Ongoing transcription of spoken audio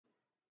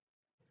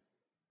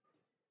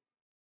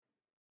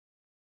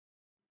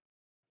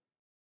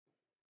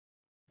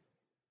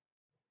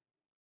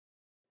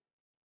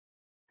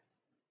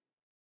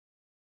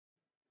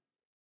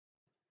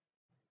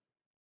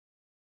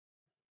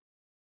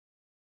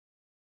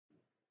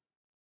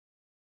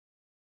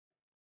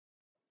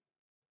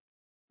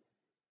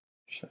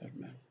Sure,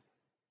 man.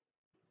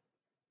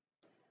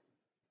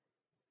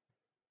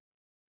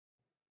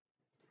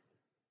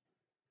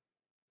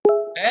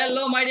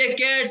 Hello, my dear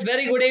kids.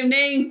 Very good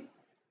evening.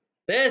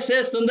 This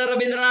is Sundar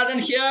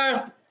Rabindranathan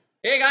here.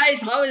 Hey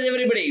guys, how is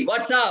everybody?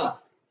 What's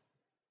up?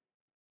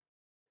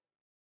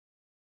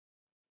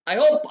 I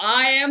hope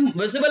I am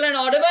visible and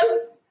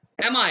audible.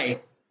 Am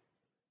I?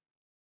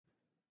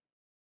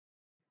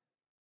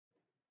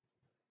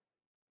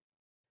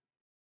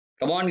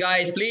 Come on,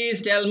 guys.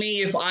 Please tell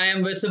me if I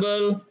am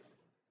visible.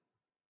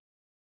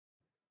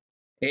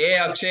 Hey,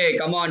 Akshay,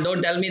 come on.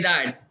 Don't tell me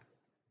that.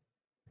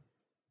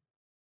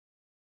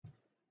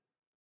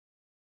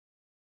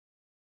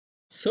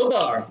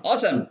 Super.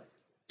 Awesome.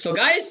 So,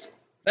 guys,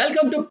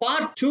 welcome to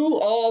part two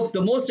of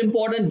the most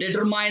important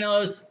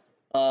determiners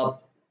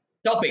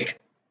topic.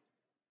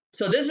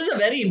 So, this is a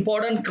very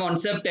important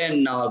concept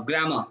in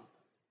grammar.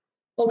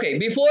 Okay,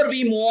 before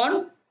we move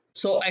on,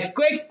 so a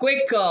quick,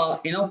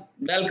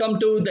 welcome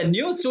to the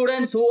new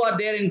students who are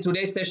there in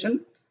today's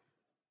session.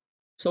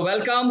 So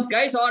welcome,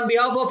 guys. On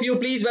behalf of you,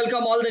 please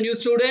welcome all the new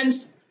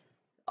students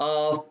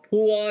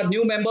who are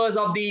new members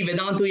of the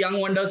Vedantu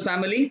Young Wonders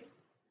family.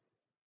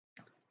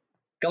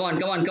 Come on,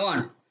 come on,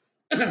 come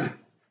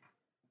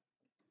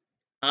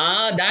on.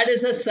 That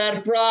is a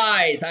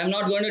surprise. I'm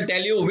not going to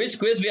tell you which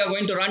quiz we are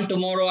going to run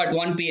tomorrow at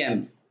 1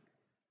 p.m.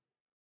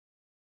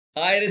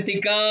 Hi,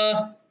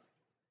 Ritika.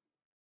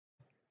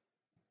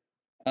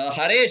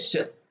 Harish,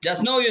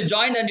 just now you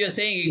joined and you're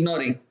saying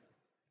ignoring.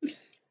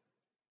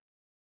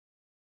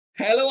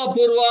 Hello,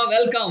 Apurva.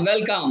 Welcome,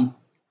 welcome.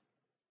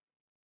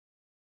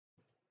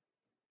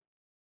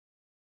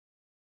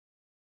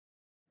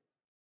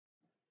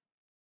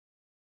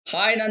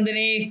 Hi,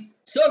 Nandini.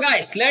 So,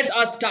 guys, let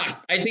us start.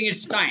 I think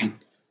it's time.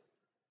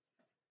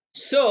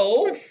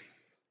 So,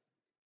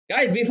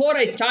 guys, before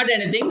I start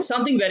anything,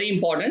 something very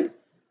important.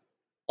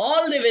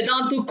 All the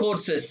Vedantu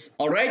courses,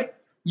 all right,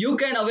 you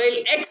can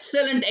avail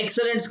excellent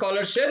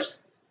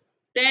scholarships,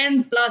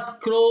 10 plus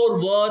crore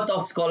worth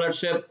of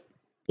scholarship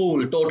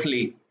pool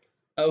totally.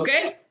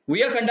 Okay,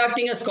 we are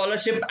conducting a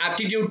scholarship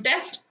aptitude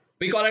test.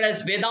 We call it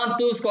as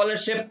Vedantu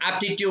Scholarship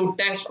Aptitude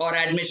Test or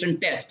Admission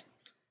Test,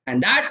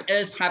 and that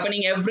is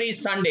happening every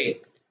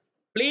Sunday.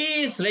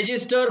 Please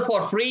register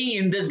for free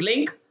in this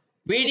link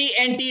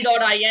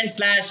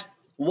vdnt.in/YT.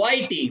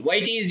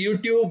 YT is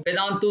YouTube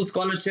Vedantu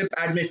Scholarship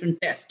Admission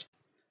Test.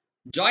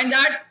 Join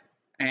that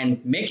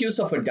and make use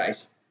of it,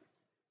 guys.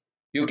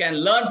 You can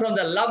learn from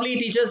the lovely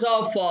teachers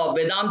of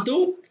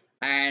Vedantu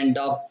and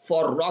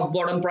for rock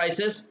bottom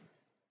prices.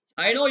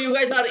 I know you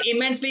guys are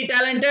immensely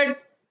talented.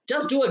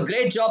 Just do a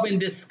great job in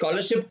this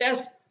scholarship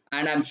test,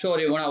 and I'm sure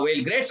you're going to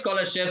avail great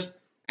scholarships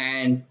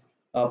and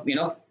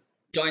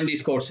join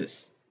these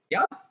courses.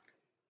 Yeah,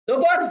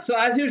 super. So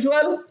as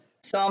usual,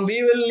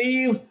 we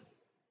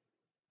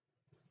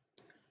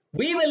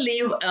will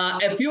leave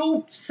a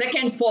few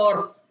seconds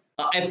for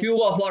a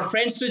few of our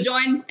friends to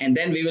join, and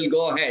then we will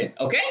go ahead.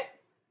 Okay,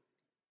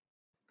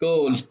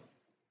 cool.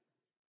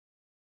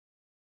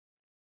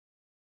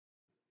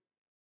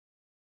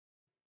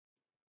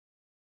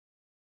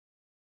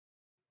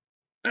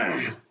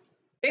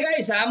 Hey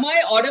guys, am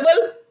I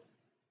audible?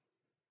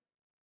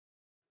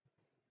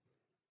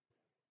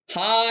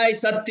 Hi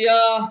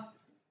Satya,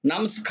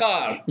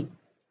 namaskar.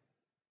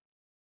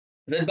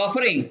 Is it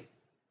buffering?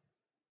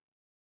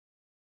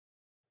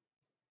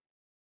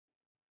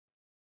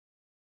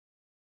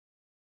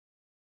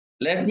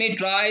 Let me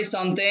try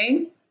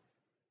something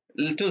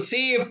to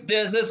see if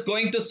this is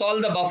going to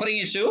solve the buffering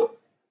issue.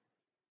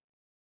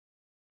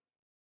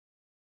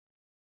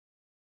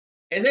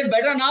 Is it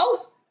better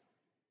now?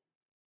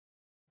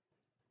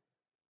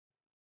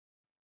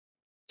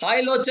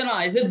 Hi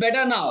Lochana, is it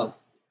better now?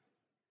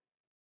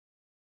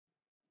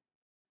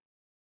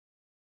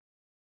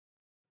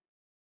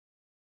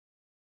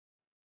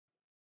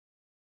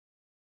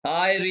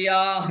 Hi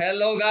Ria,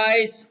 hello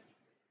guys.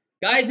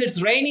 Guys,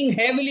 it's raining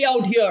heavily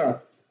out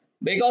here,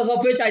 because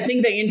of which I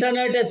think the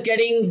internet is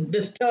getting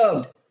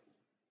disturbed.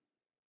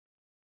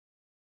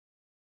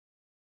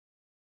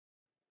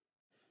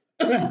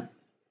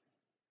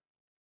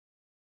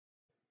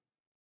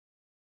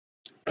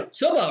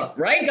 Super,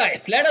 right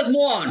guys, let us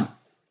move on.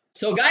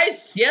 So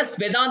guys, yes,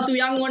 Vedantu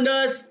Young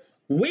Wonders,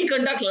 we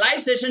conduct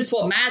live sessions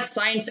for math,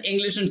 science,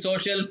 English and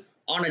social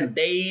on a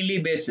daily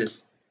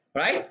basis,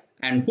 right?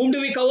 And whom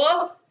do we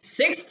cover?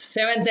 6th,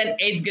 7th and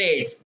 8th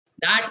grades.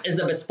 That is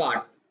the best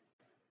part.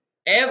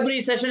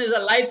 Every session is a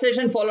live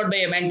session followed by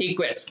a Menti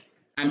quiz.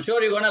 I'm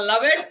sure you're going to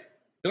love it.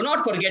 Do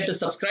not forget to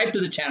subscribe to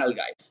the channel,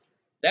 guys.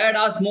 Let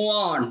us move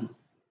on.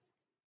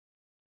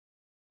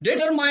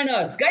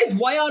 Determiners. Guys,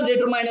 why are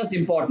determiners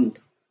important?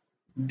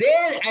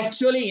 They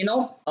actually,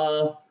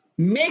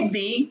 make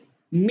the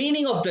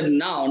meaning of the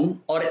noun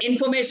or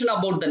information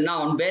about the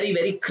noun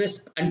very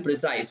crisp and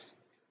precise.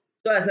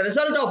 So as a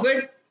result of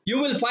it, you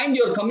will find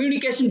your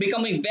communication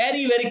becoming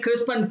very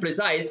crisp and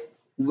precise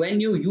when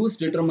you use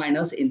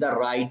determiners in the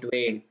right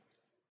way.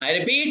 I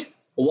repeat,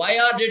 why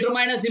are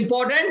determiners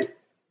important?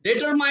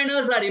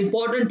 Determiners are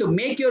important to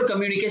make your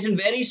communication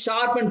very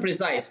sharp and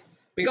precise,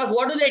 Because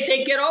what do they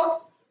take care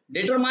of?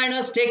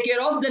 Determiners take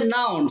care of the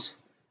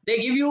nouns. They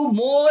give you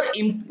more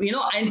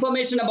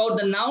information about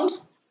the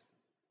nouns,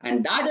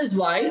 and that is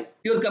why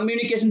your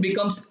communication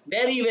becomes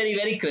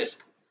very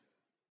crisp.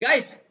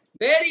 Guys,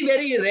 very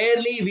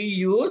rarely we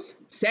use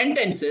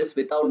sentences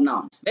without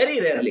nouns. Very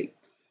rarely.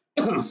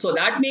 So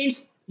that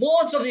means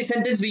most of the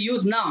sentence we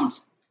use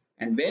nouns.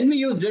 And when we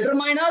use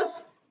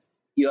determiners,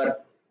 your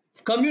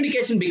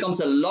communication becomes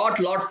a lot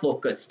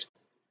focused.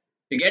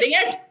 You getting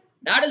it?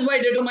 That is why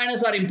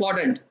determiners are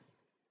important.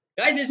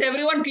 Guys, is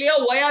everyone clear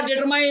why are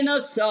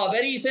determiners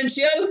very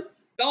essential?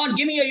 Come on,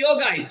 give me a yo,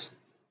 guys.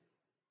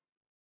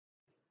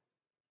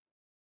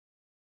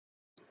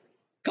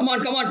 Come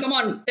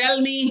on. Tell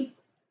me.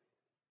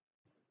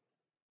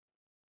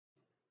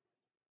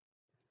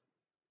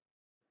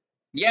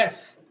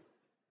 Yes.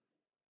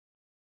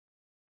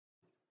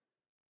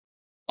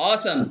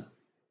 Awesome.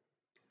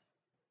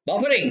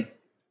 Buffering.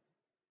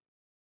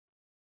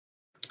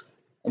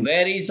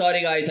 Very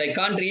sorry, guys. I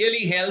can't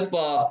really help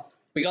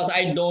because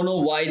I don't know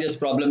why this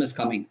problem is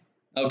coming.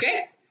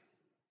 Okay?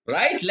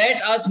 Right?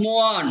 Let us move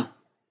on.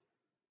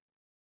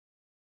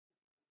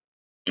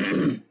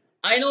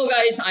 I know,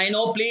 guys. I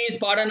know. Please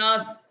pardon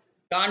us.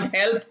 Can't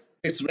help.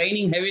 It's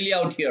raining heavily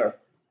out here.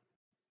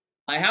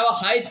 I have a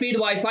high-speed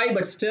Wi-Fi,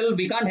 but still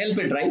we can't help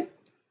it, right?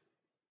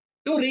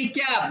 To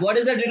recap, what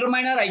is a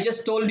determiner? I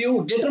just told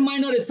you.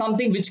 Determiner is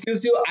something which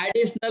gives you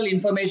additional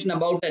information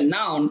about a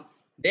noun,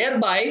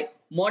 thereby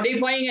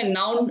modifying a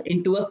noun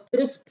into a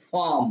crisp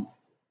form.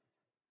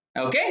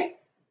 Okay?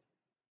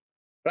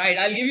 Right,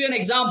 I'll give you an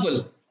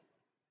example.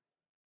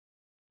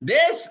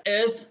 This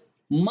is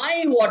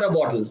my water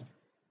bottle.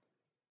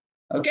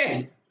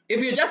 Okay?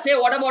 If you just say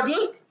water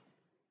bottle,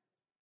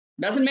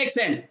 doesn't make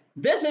sense.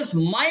 This is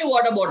my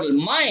water bottle.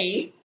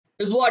 My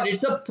is what?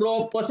 It's a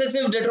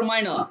possessive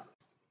determiner.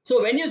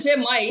 So when you say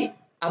my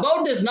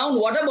about this noun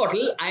water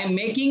bottle, I am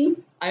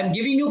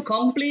giving you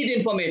complete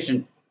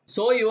information.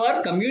 So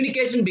your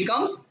communication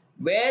becomes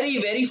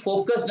very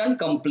focused and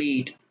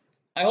complete.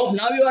 I hope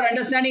now you are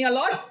understanding a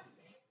lot.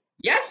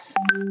 Yes?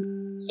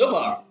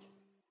 Super.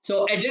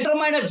 So a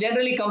determiner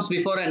generally comes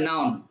before a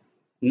noun,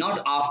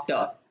 not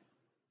after.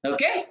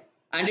 Okay?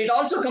 And it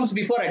also comes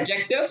before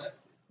adjectives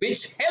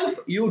which help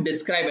you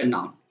describe a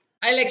noun.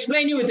 I'll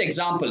explain you with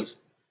examples.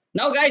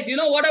 Now guys, you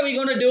know what are we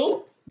going to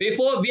do?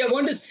 Before we are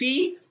going to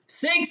see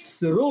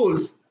 6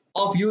 rules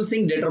of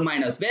using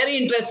determiners. Very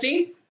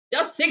interesting.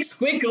 Just 6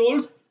 quick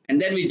rules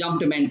and then we jump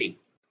to Menti.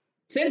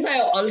 Since I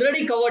have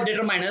already covered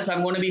determiners,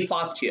 I'm going to be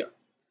fast here.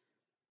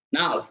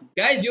 Now,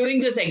 guys, during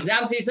this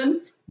exam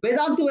season,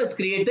 Vedantu has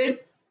created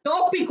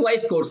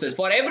topic-wise courses.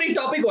 For every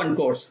topic, one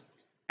course.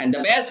 And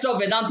the best of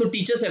Vedantu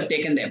teachers have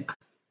taken them.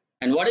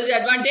 And what is the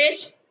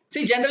advantage?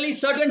 See, generally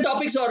certain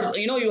topics are,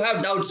 you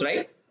have doubts,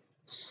 right?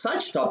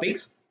 Such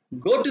topics,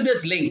 go to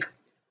this link.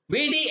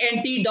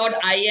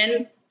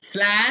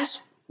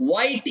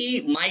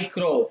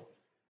 vdnt.in/ytmicro.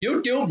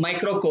 YouTube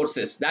micro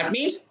courses. That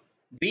means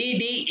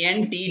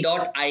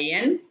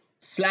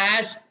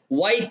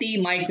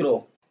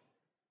vdnt.in/ytmicro.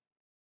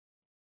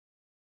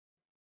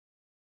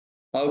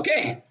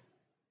 Okay,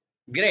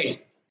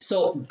 great.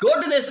 So go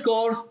to this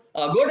course,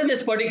 go to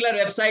this particular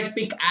website,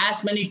 pick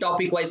as many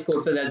topic-wise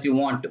courses as you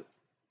want to.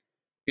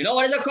 You know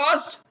what is the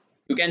cost?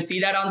 You can see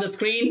that on the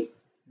screen.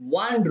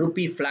 1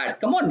 rupee flat.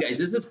 Come on, guys,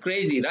 this is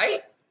crazy,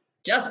 right?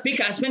 Just pick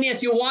as many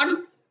as you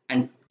want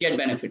and get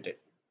benefited.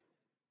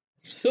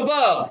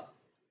 Superb.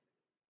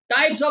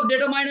 Types of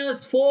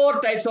determiners,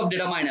 4 types of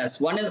determiners.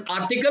 One is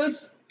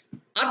articles.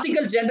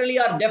 Articles generally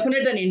are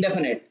definite and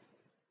indefinite.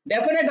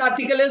 Definite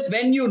article is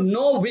when you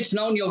know which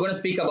noun you're going to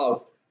speak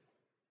about.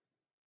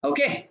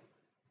 Okay.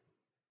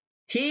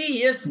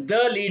 He is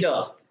the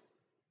leader.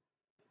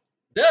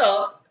 We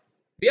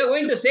are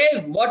going to say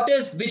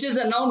which is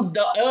the noun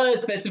the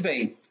is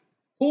specifying.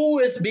 Who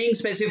is being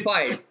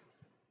specified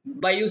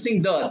by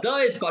using the. The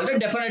is called a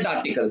definite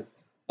article.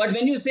 But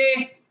when you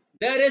say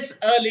there is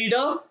a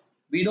leader,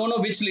 we don't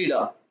know which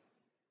leader.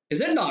 Is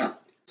it not?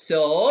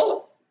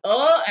 So,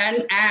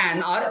 and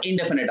an are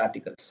indefinite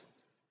articles.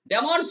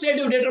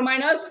 Demonstrative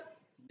determiners,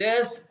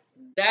 this,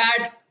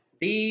 that,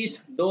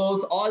 these,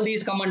 those, all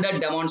these come under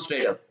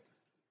demonstrative.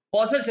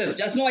 Possessive,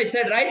 just now I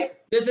said, right?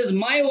 This is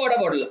my water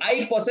bottle.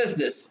 I possess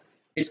this.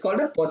 It's called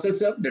a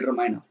possessive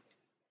determiner.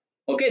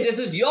 Okay, this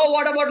is your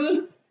water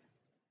bottle.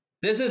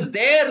 This is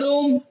their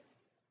room.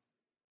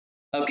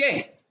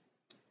 Okay.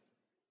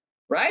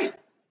 Right?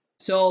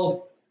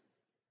 So,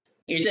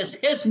 it is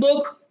his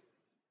book.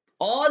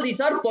 All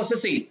these are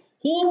possessive.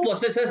 Who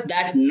possesses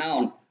that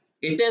noun?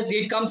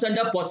 It comes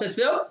under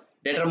possessive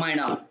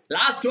determiner.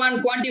 Last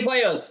one,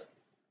 quantifiers.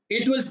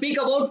 It will speak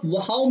about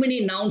how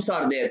many nouns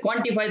are there.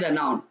 Quantify the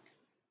noun.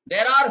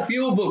 There are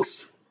few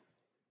books.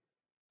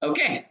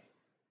 Okay.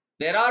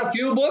 There are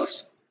few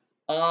books.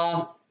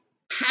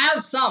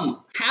 Have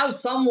some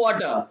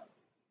water.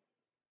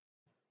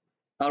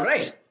 All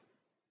right.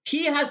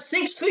 He has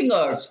 6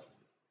 fingers.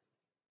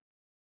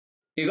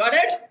 You got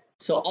it?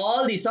 So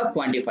all these are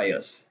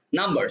quantifiers,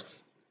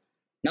 numbers.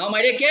 Now,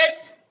 my dear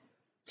kids,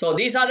 So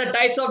these are the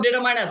types of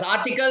determiners: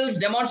 articles,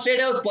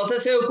 demonstratives,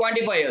 possessive,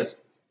 quantifiers.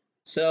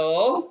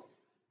 So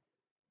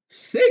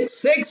six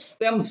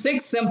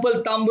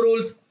simple thumb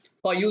rules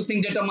for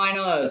using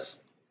determiners.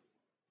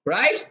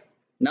 Right?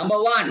 Number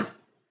one,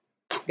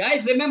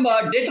 guys, remember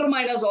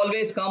determiners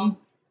always come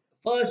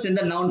first in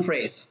the noun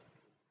phrase.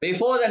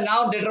 Before the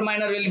noun,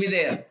 determiner will be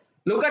there.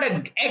 Look at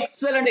an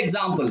excellent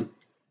example.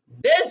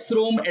 This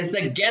room is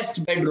the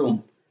guest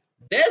bedroom.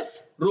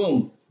 This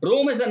room.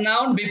 Room is a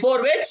noun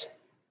before which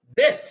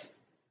this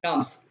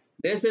comes.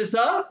 This is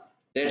a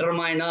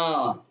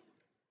determiner.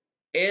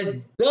 Is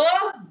the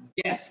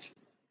guest.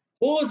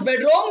 Whose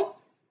bedroom?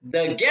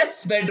 The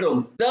guest's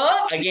bedroom. The,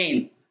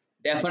 again,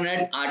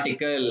 definite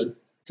article.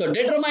 So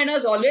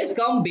determiners always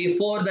come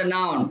before the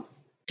noun.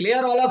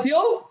 Clear, all of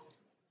you?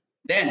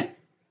 Then,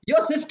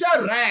 your sister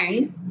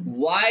rang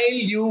while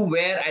you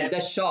were at the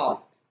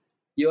shop.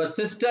 Your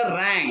sister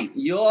rang.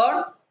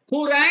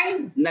 Who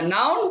rang? The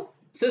noun,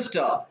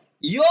 sister.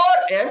 Your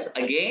is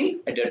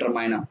again a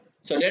determiner.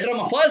 So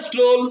first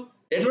rule,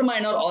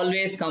 determiner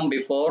always come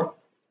before,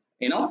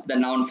 the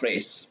noun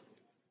phrase.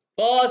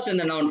 First in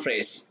the noun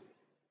phrase.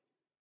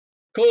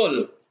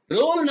 Cool.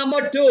 Rule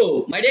number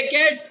 2. My dear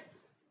kids,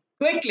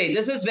 quickly,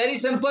 this is very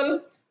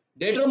simple.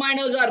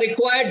 Determiners are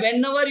required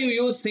whenever you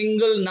use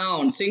singular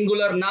nouns.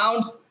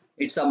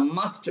 It's a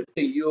must to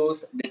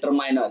use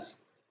determiners.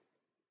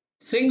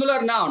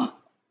 Singular noun.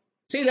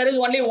 See, there is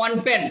only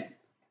one pen.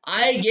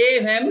 I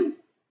gave him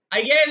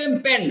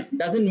pen.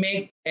 Doesn't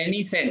make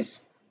any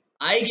sense.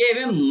 I gave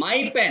him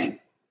my pen.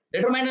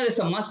 Determiner is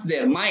a must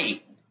there.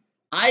 My.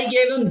 I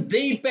gave him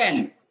the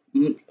pen.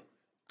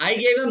 I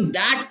gave him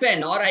that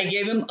pen, or I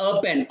gave him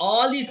a pen.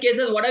 All these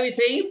cases, what are we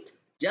saying?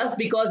 Just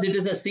because it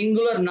is a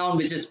singular noun,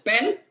 which is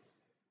pen,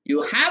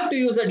 you have to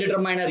use a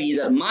determiner,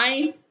 either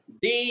my,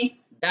 the,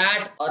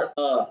 that, or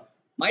a.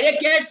 My dear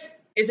kids,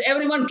 is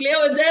everyone clear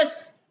with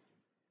this?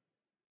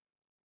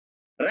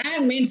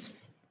 Rang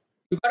means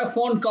you got a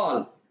phone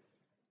call.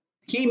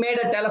 He made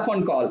a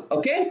telephone call.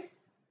 Okay?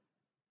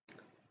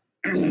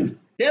 Till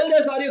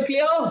this, are you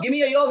clear? Give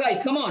me a yo,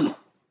 guys. Come on.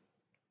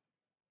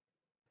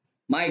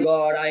 My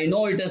God, I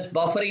know it is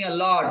buffering a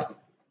lot.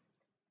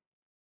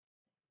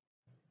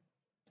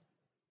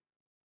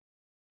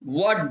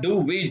 What do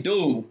we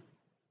do?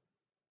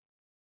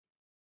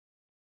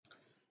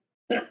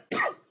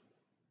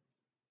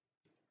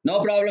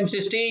 No problem,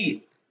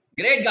 Sisti.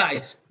 Great,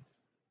 guys.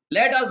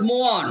 Let us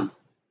move on.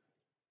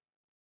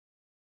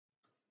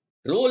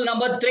 Rule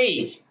number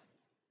 3.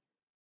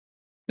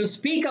 To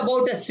speak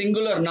about a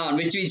singular noun,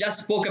 which we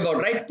just spoke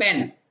about, right?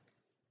 Pen.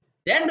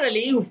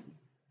 Generally,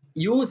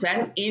 use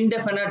an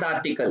indefinite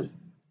article.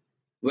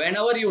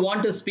 Whenever you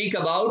want to speak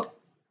about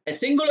a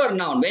singular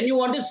noun, when you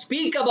want to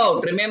speak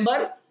about,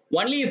 remember,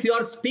 only if you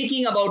are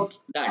speaking about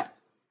that.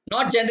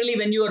 Not generally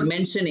when you are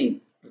mentioning.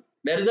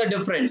 There is a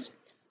difference.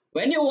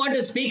 When you want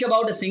to speak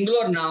about a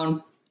singular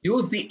noun,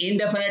 use the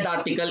indefinite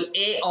article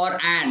a or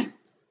an.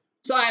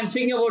 So I am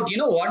speaking about, you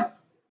know what?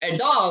 A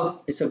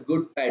dog is a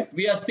good pet.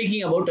 We are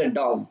speaking about a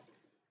dog.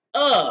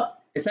 A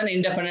is an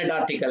indefinite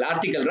article,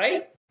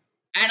 right?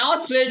 An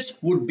ostrich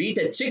would beat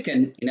a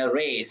chicken in a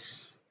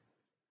race.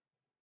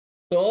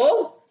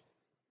 So,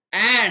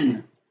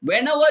 and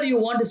whenever you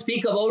want to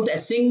speak about a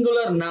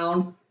singular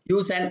noun,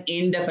 use an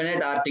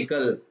indefinite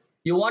article.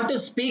 You want to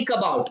speak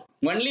about,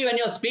 only when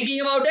you are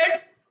speaking about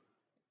it.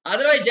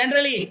 Otherwise,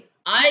 generally,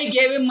 I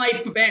gave him my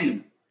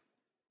pen.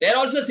 There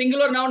also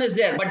singular noun is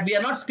there, but we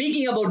are not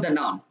speaking about the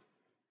noun.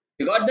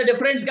 You got the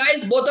difference,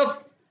 guys? Both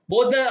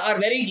are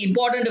very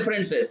important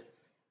differences.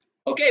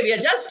 Okay, we are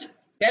just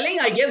telling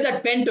I gave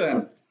that pen to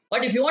him.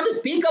 But if you want to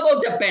speak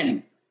about the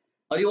pen,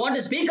 or you want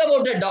to speak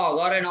about a dog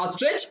or an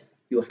ostrich,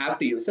 you have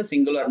to use a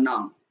singular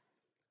noun.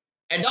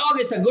 A dog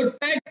is a good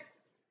pet.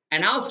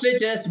 An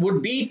ostrich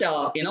would beat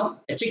a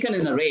chicken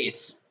in a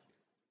race.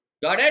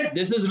 Got it?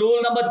 This is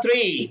rule number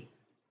 3.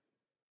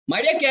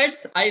 My dear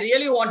kids, I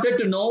really wanted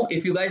to know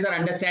if you guys are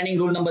understanding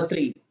rule number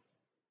 3.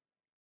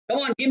 Come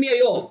on, give me a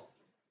yo.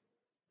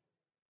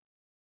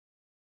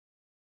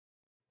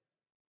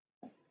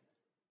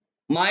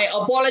 My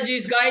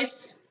apologies,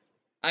 guys.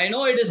 I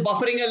know it is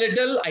buffering a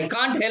little. I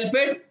can't help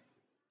it.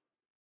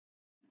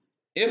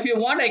 If you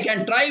want, I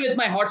can try with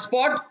my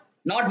hotspot.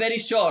 Not very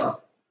sure.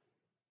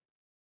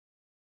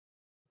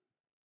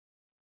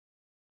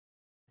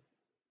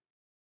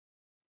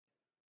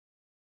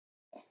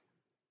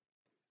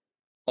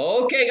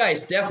 Okay,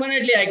 guys.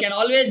 Definitely, I can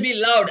always be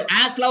loud.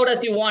 As loud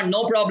as you want.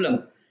 No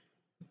problem.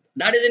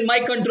 That is in my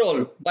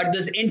control. But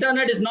this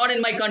internet is not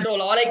in my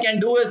control. All I can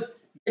do is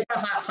get a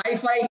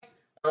hi-fi,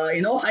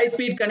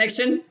 high-speed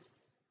connection.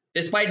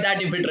 Despite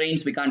that, if it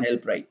rains, we can't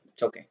help, right?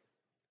 It's okay.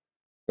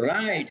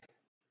 Right.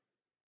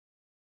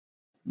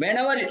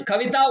 Whenever,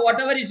 Kavita,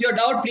 whatever is your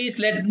doubt, please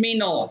let me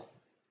know.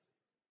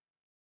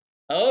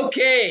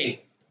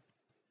 Okay.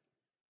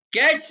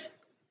 Kids,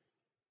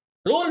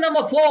 rule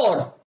number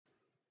 4.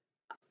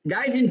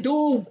 Guys, in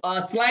 2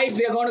 slides,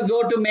 we are going to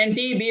go to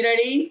Menti. Be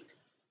ready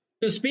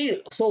to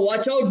speak. So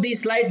watch out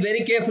these slides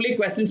very carefully.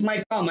 Questions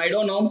might come. I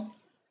don't know.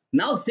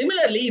 Now,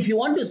 similarly, if you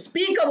want to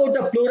speak about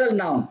a plural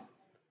noun,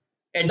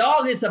 a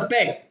dog is a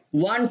pet,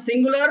 one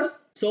singular,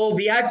 so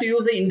we have to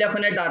use an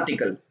indefinite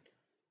article.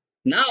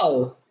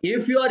 Now,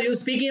 if you are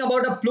speaking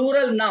about a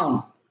plural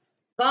noun,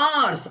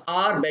 cars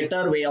are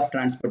better way of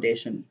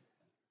transportation.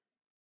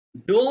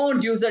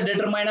 Don't use a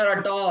determiner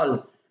at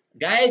all.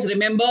 Guys,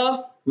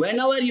 remember,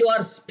 whenever you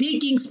are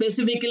speaking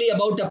specifically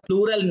about a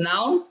plural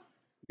noun,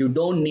 you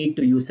don't need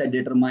to use a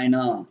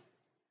determiner.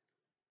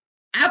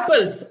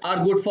 Apples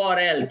are good for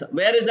health.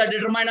 Where is the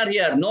determiner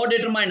here? No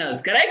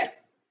determiners, correct?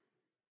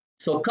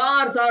 So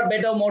cars are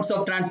better modes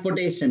of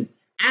transportation.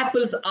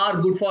 Apples are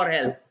good for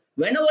health.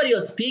 Whenever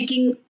you're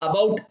speaking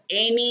about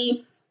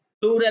any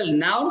plural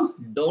noun,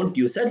 don't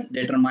use a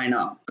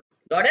determiner.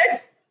 Got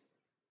it?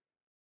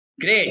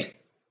 Great.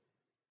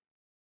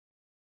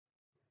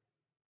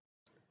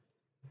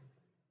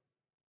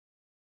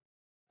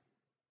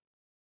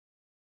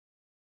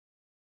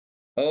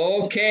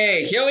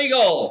 Okay, here we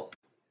go.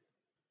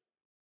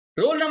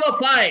 Rule number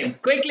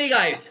 5. Quickly,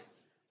 guys.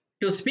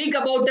 To speak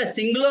about a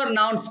singular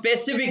noun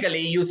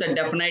specifically, use a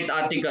definite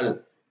article.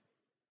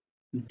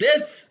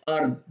 This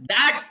or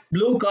that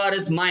blue car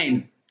is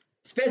mine.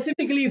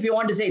 Specifically, if you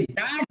want to say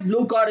that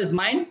blue car is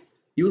mine,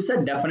 use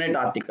a definite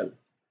article.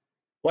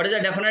 What is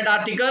a definite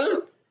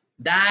article?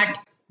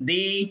 That,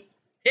 the,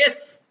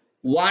 his,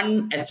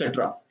 one,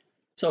 etc.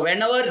 So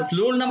whenever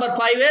rule number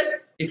 5 is,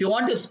 if you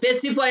want to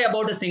specify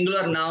about a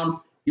singular noun,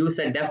 use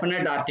a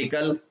definite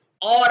article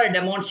or a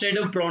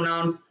demonstrative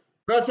pronoun,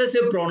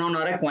 possessive pronoun,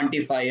 or a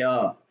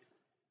quantifier.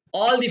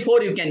 All the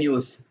 4 you can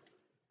use.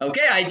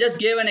 Okay, I just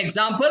gave an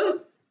example.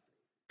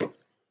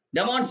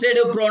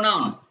 Demonstrative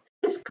pronoun,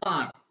 his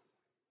car.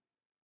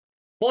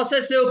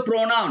 Possessive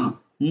pronoun,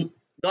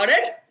 got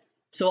it?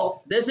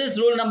 So this is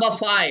rule number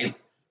 5.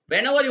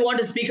 Whenever you want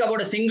to speak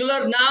about a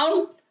singular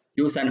noun,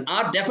 use an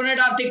definite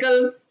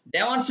article,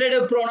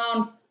 demonstrative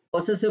pronoun,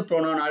 possessive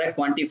pronoun, or a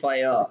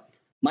quantifier.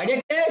 My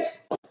dear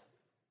kids,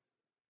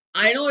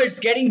 I know it's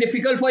getting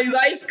difficult for you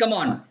guys. Come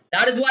on.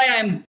 That is why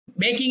I'm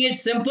making it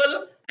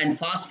simple and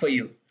fast for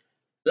you.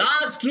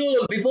 Last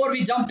rule before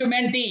we jump to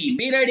Menti.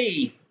 Be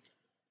ready.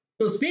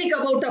 To speak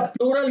about a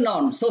plural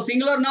noun. So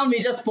singular noun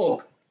we just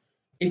spoke.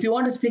 If you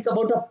want to speak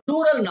about a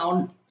plural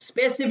noun,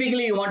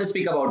 specifically you want to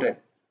speak about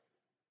it.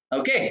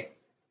 Okay.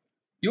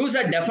 Use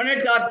a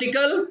definite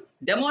article,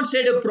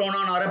 demonstrative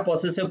pronoun, or a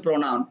possessive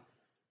pronoun.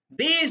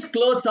 These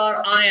clothes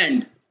are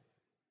ironed.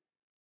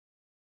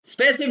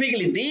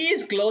 Specifically,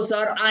 these clothes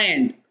are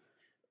ironed.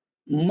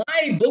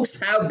 My books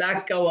have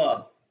back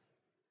cover.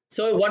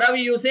 So what are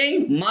we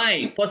using?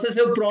 My,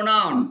 possessive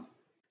pronoun.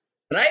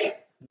 Right?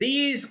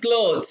 These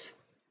clothes,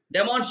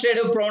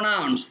 demonstrative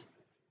pronouns.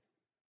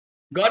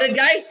 Got it,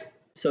 guys?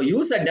 So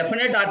use a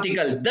definite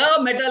article. The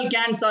metal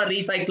cans are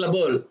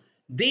recyclable.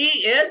 The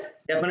is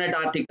definite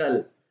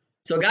article.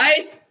 So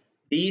guys,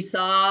 these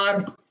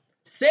are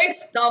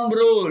 6 thumb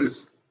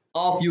rules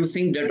of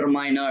using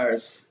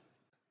determiners.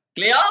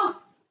 Clear?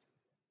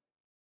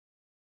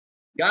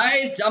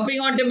 Guys, jumping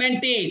on to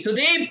Menti.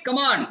 Sudeep, come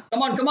on.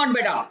 Come on,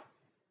 beta.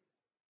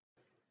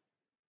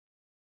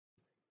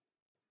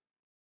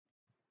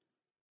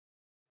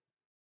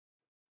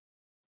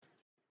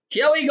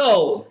 Here we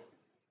go.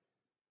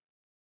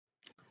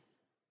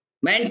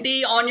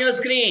 Menti on your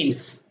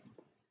screens.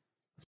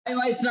 Hi,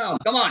 guys, now.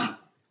 Come on.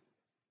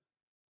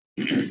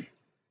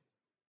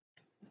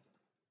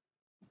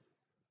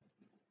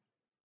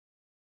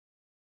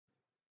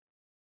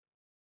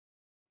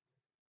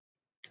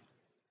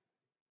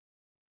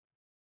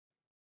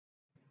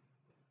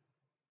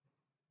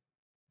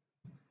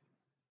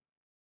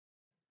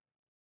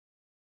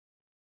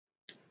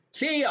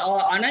 See,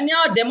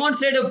 Ananya,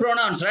 demonstrative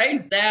pronouns,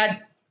 right?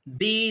 That,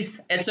 these,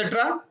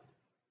 etc.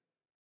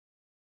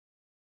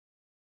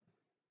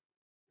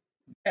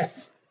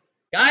 Yes.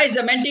 Guys,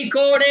 the Menti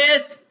code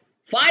is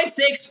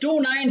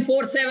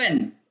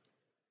 562947.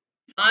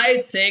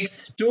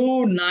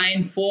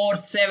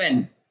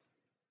 562947.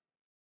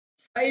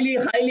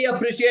 Highly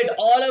appreciate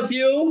all of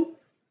you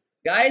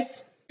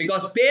guys,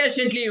 because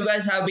patiently you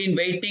guys have been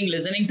waiting,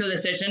 listening to the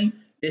session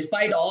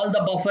despite all the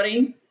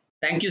buffering.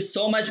 Thank you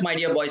so much, my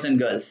dear boys and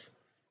girls.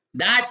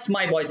 That's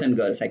my boys and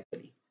girls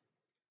actually.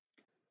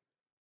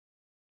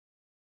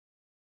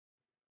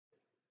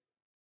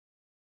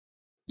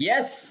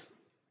 Yes.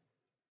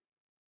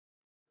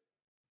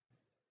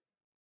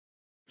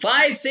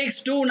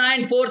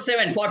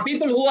 562947. For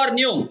people who are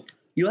new,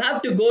 you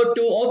have to go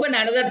to open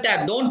another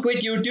tab. Don't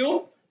quit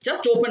YouTube.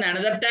 Just open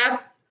another tab.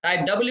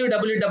 Type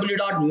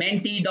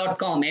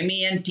www.menti.com.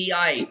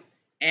 MENTI.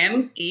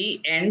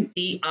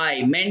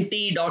 MENTI.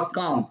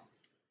 Menti.com.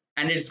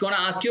 And it's going to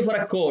ask you for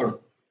a code.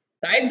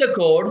 Type the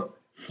code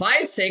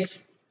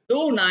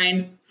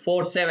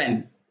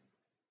 562947.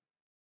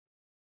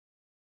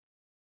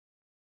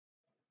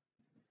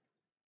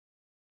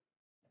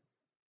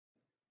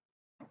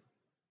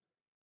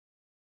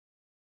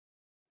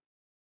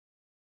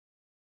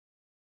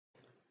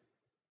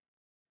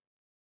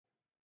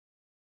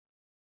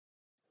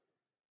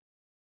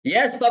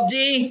 Yes,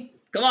 PUBG.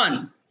 Come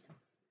on.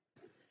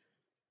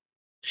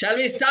 Shall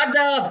we start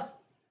the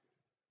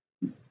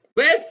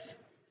Quiz.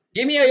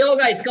 Give me a yo,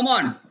 guys. Come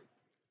on.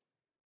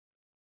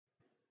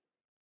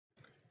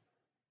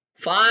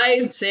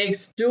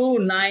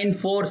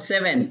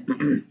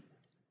 562947.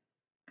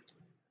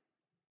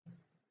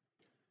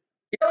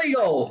 Here we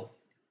go.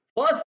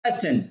 First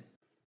question.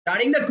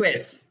 Starting the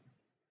quiz.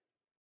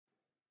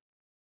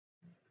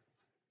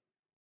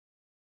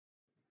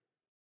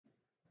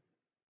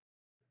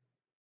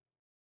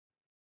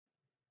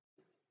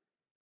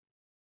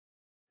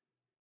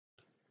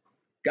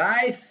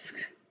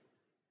 Guys,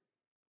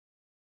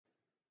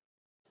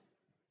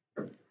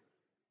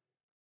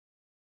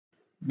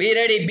 be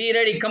ready, be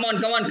ready. Come on,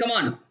 come on, come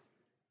on.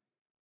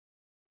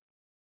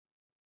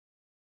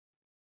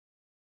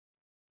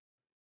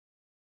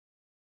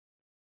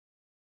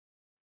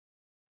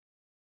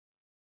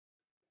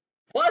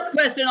 First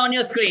question on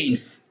your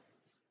screens.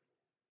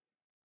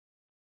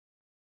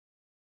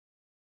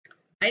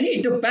 I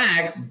need to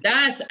pack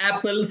dash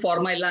apple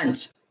for my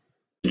lunch.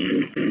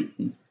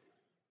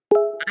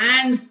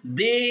 And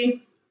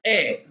the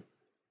A.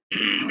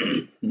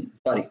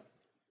 Sorry.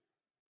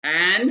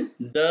 And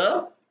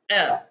the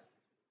L.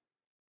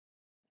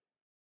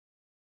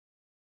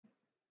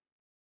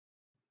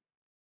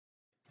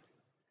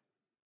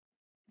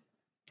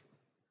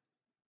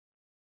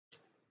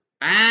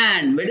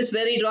 And it is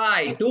very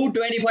right.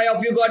 225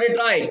 of you got it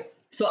right.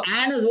 So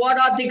and is what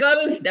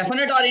article?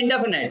 Definite or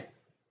indefinite?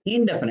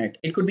 Indefinite.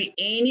 It could be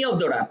any of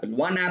the apple.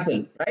 One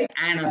apple, right?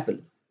 An apple.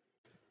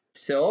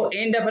 So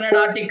indefinite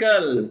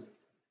article.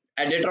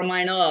 A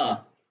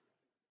determiner.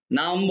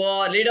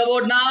 Number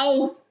leaderboard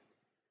now.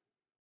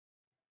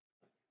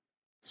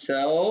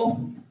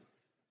 So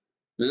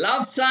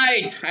love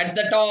side at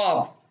the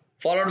top,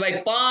 followed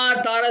by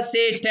Parth,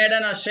 Arase, Ted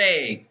and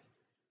Ashay.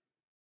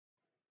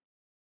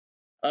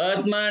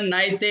 Earthman,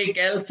 Naitik,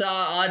 Elsa,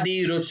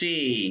 Adi,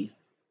 Rushi.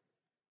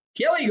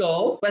 Here we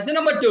go. Question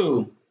number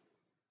 2.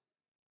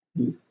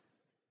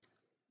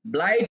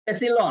 Blight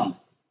Echelon.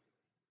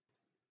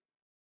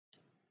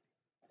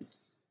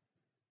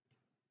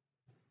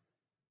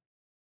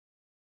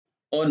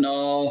 Oh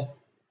no.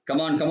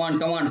 Come on, come on,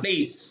 come on,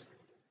 please.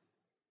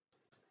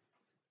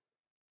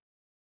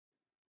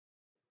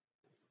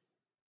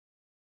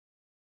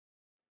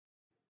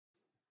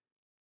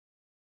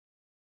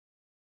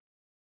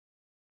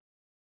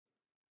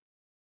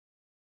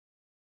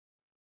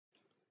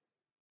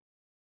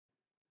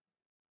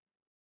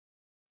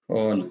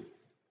 Oh no.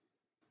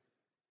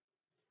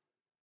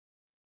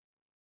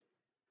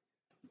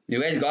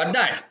 You guys got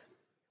that?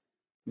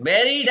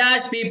 Very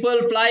dash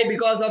people fly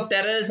because of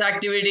terrorist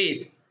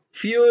activities.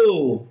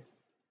 Few.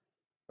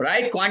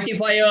 Right?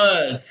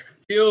 Quantifiers.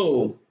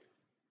 Few.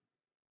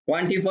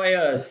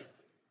 Quantifiers.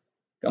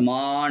 Come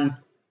on.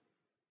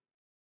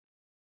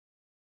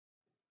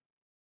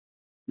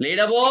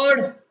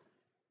 Leaderboard.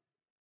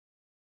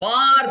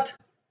 Parth,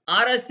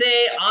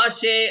 RSA,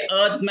 Ashe,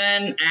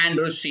 Earthman, and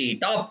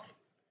Rushi. Top.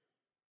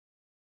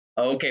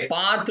 Okay,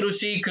 Parth,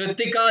 Rushi,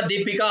 Kritika,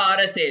 Deepika,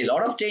 RSA.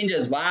 Lot of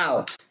changes.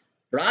 Wow.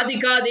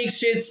 Radhika,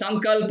 Dikshit,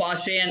 Sankalp,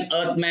 Ashe, and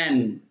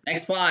Earthman.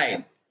 Next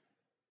 5.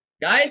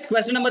 Guys,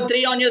 question number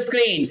 3 on your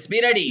screens.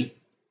 Be ready.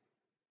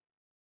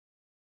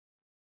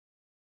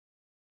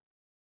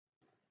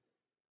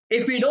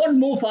 If we don't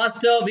move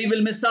faster, we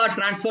will miss our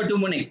transfer to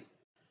Munich.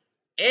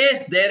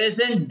 If there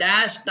isn't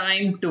dash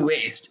time to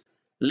waste.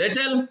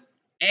 Little,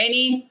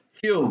 any,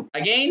 few.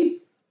 Again,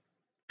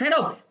 kind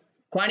of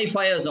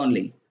quantifiers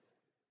only.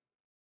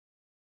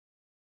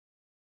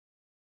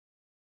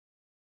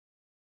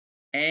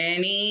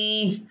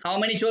 Any, how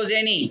many chose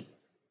any?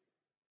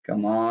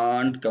 Come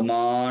on, come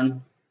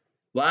on.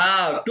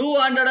 Wow,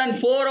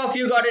 204 of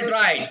you got it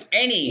right.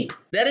 Any.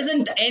 There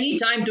isn't any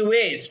time to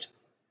waste.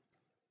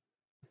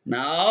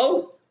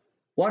 Now,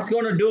 what's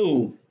going to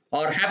do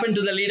or happen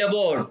to the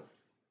leaderboard?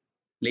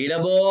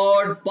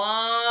 Leaderboard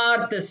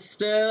Parth is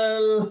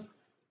still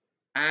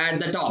at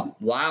the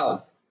top.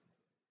 Wow.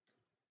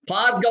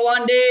 Parth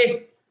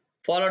Gawande,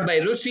 followed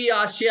by Rushi,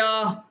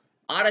 Asya,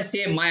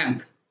 RSA,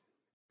 Mayank.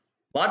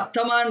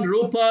 Vartaman,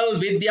 Rupal,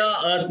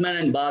 Vidya, Earthman,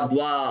 and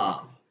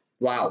Badwa.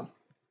 Wow.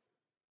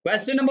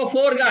 Question number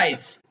 4,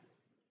 guys.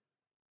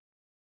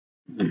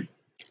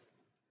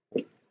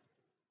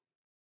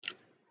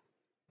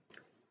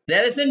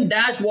 There isn't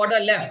dash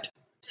water left,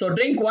 so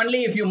drink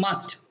only if you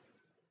must.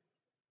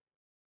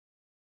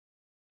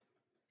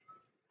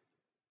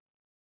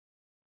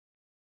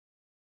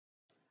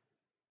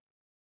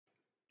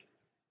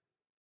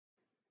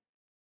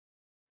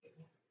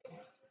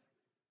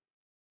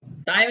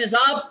 Time is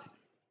up.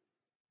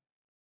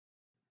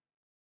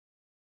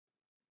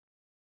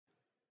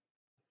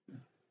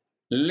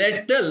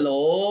 Let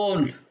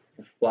alone.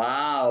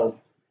 Wow.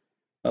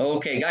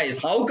 Okay, guys,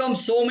 how come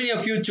so many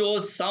of you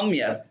chose some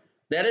here?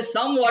 There is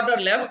some water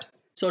left,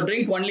 so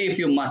drink only if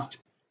you must.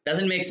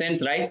 Doesn't make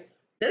sense, right?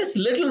 There is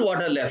little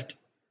water left.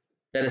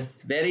 There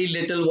is very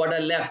little water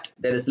left.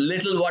 There is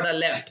little water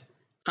left.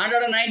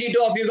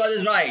 192 of you got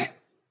this right.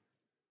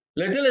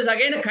 Little is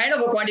again a kind of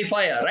a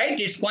quantifier, right?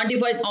 It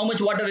quantifies how much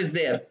water is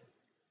there.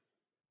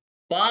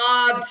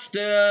 But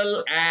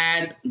still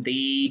at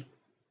the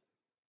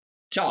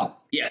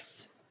Top.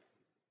 Yes.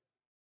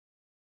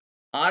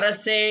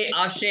 RSA,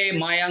 Ashe,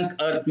 Mayank,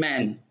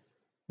 Earthman.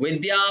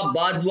 Vidya,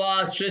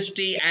 Badwa,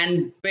 Srishti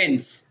and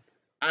twins.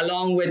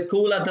 Along with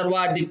Cool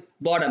Atharva at the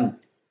bottom.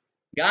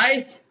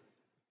 Guys,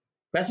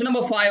 question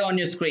number 5 on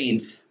your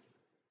screens.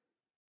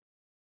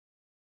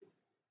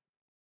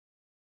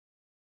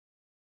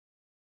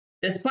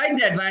 Despite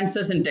the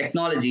advances in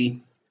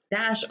technology,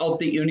 dash of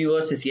the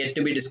universe is yet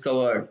to be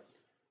discovered.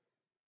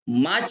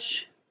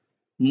 Much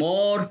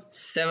more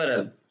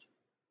several.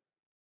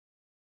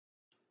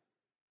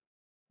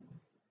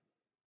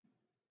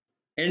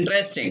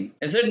 Interesting,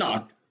 is it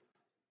not?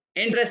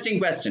 Interesting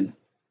question.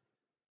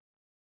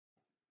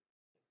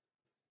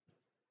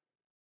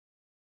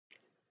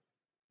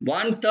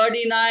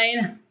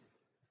 139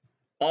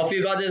 of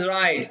you got this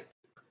right.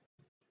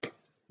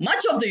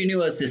 Much of the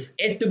universe is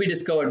yet to be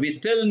discovered. We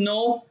don't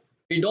know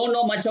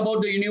much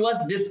about the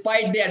universe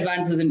despite the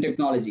advances in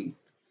technology.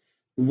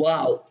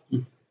 Wow.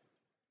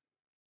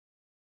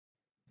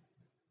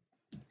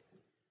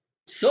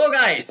 So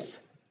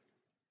guys,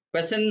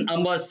 question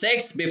number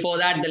 6. Before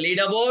that, the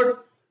leaderboard.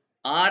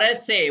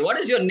 RSA. What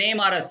is your name,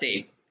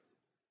 RSA?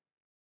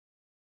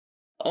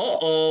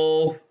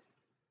 Uh-oh.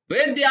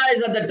 Vidya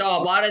is at the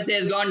top. RSA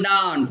has gone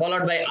down.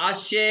 Followed by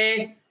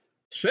Ashe,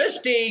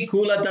 Srishti,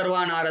 Kula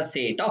Tarwan,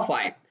 RSA. Top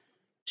 5.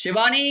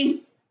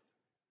 Shivani,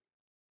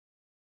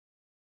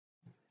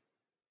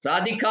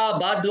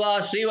 Radhika,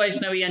 Badwa, Sri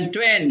Vaishnavi and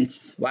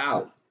twins.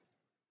 Wow.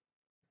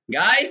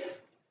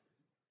 Guys,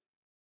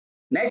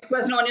 next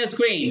question on your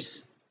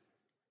screens.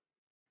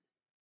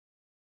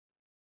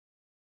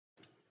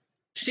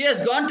 She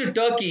has gone to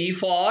Turkey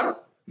for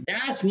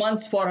dash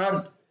months for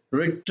her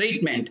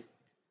treatment.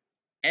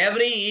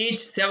 Every, each,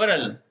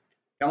 several.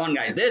 Come on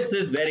guys, this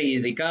is very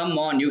easy. Come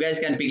on, you guys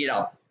can pick it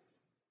up.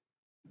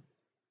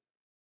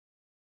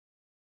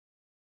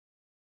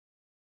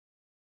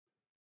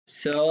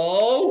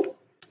 So,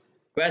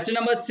 question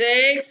number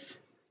 6.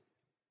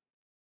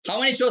 How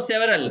many show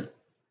several?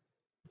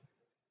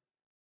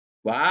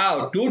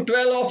 Wow,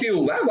 212 of you.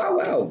 Wow, wow,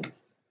 wow.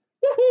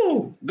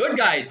 Woohoo! Good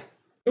guys.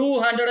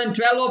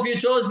 212 of you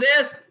chose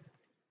this.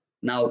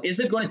 Now, is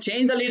it going to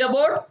change the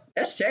leaderboard?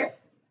 Let's check.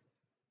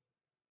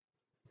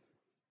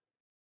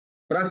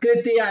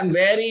 Prakriti, I'm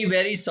very,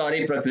 very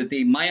sorry,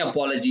 Prakriti. My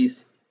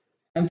apologies.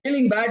 I'm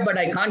feeling bad, but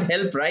I can't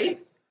help, right?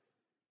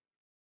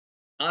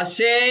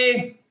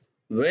 Ashe,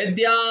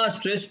 Vidya,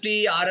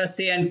 Srishti,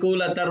 RSA and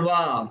Kul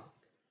Atharva.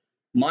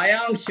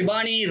 Mayank,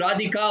 Shivani,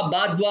 Radhika,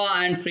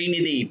 Badwa and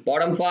Srinidhi.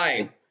 Bottom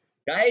 5.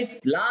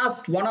 Guys,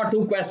 last 1 or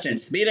 2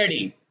 questions. Be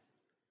ready.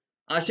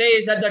 Ashe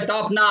is at the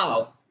top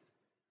now.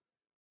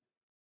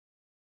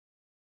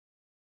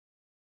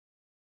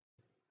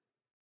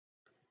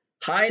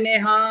 Hi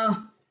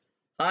Neha.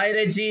 Hi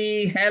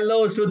Reggie.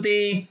 Hello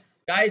Shruti.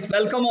 Guys,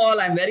 welcome all.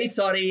 I'm very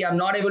sorry. I'm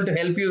not able to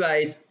help you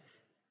guys.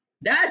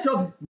 Dash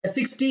of the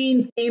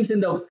 16 teams in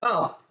the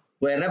cup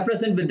were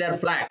represented with their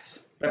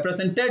flags.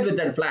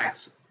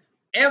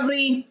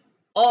 Every,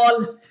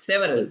 all,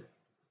 several.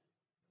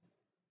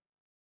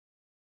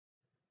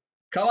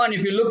 Come on,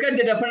 if you look at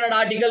the definite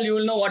article, you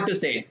will know what to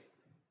say.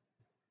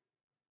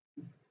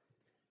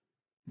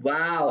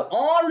 Wow,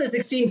 all the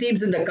 16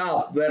 teams in the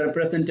cup were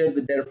represented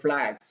with their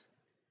flags.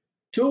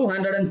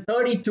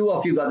 232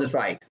 of you got this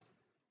right.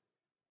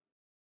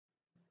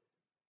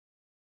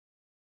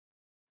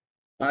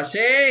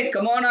 Ashe,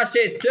 come on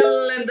Ashe,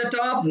 still in the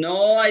top?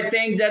 No, I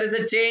think there is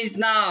a change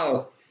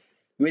now.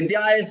 Vidya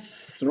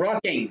is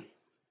rocking.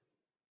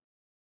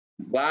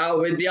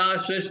 Wow, Vidya,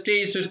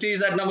 Srishti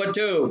is at number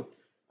 2.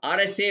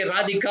 RSA,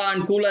 Radhika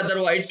and Kula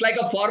Dharwa. It's like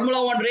a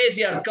Formula 1 race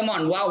here. Come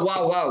on, wow,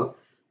 wow, wow.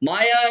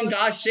 Mayank,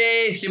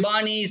 Ashe,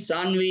 Shibani,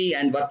 Sanvi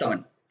and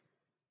Vartaman.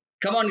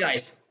 Come on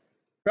guys.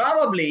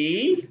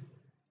 Probably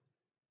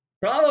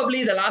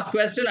the last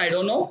question. I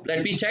don't know.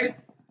 Let me check.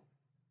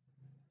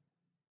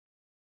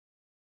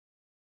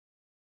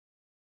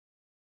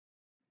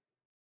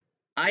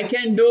 I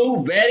can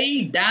do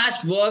very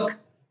dash work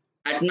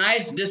at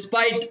nights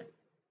despite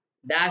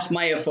dash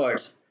my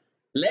efforts.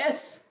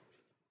 Less,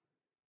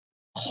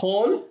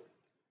 whole,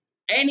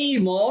 any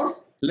more,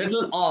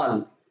 little,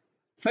 all.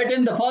 Fit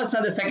in the first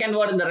and the second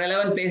word in the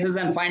relevant places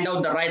and find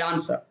out the right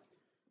answer.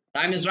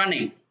 Time is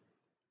running.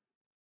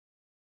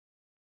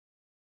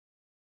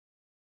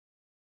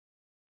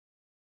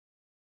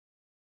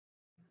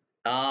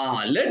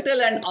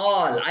 Little and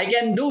all. I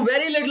can do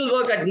very little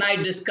work at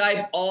night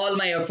despite all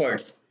my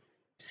efforts.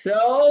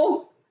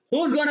 So,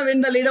 who's going to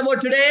win the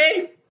leaderboard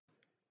today?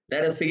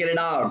 Let us figure it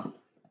out.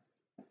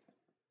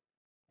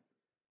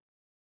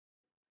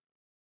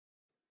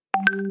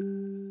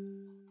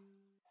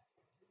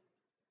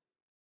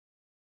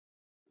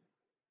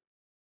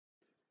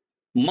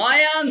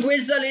 Mayank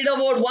wins the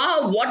leaderboard.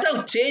 Wow, what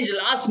a change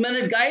last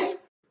minute, guys.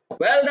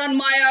 Well done,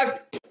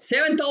 Mayank.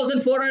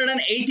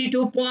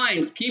 7,482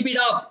 points. Keep it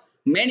up.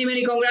 Many,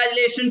 many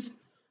congratulations.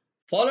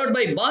 Followed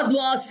by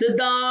Badwa,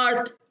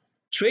 Siddharth,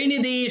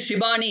 Srinidhi,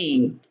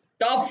 Shibani.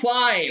 Top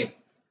 5.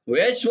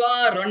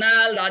 Vishwa,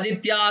 Ronald,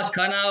 Aditya,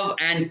 Kanav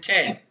and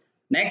Ted.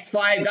 Next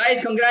 5.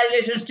 Guys,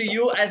 congratulations to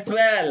you as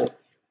well.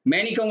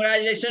 Many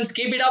congratulations.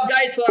 Keep it up,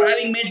 guys, for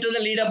having made to the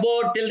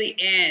leaderboard till the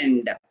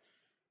end.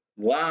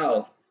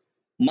 Wow.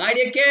 My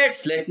dear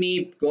kids, let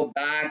me go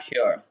back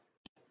here.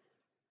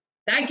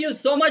 Thank you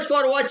so much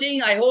for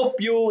watching. I hope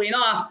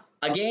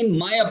again,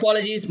 my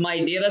apologies, my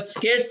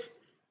dearest kids.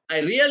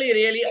 I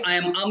really, I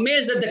am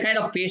amazed at the kind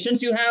of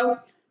patience you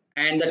have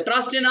and the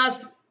trust in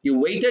us. You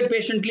waited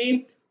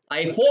patiently.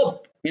 I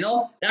hope,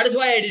 that is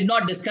why I did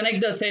not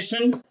disconnect the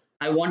session.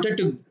 I wanted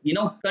to,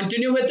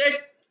 continue with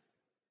it.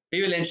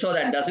 We will ensure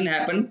that doesn't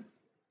happen.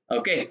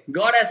 Okay.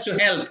 God has to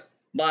help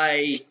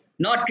by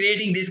not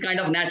creating these kind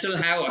of natural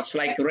havocs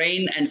like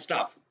rain and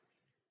stuff.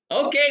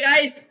 Okay,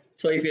 guys.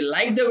 So if you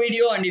like the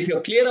video and if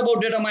you're clear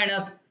about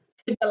determiners,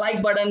 hit the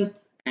like button.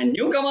 And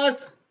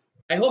newcomers,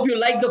 I hope you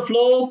like the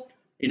flow.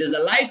 It is a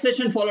live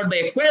session followed by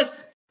a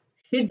quiz.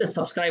 Hit the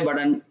subscribe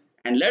button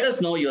and let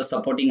us know you're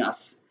supporting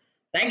us.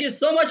 Thank you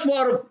so much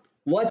for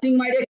watching,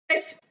 my dear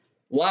guys.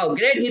 Wow,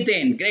 great,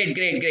 Hiten.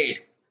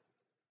 Great.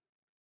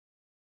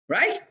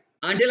 Right?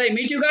 Until I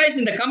meet you guys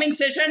in the coming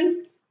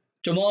session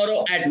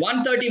tomorrow at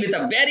 1:30 with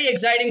a very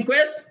exciting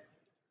quiz.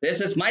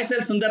 This is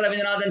myself,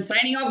 Sundar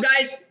signing off,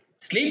 guys.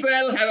 Sleep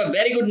well. Have a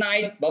very good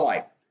night.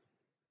 Bye-bye.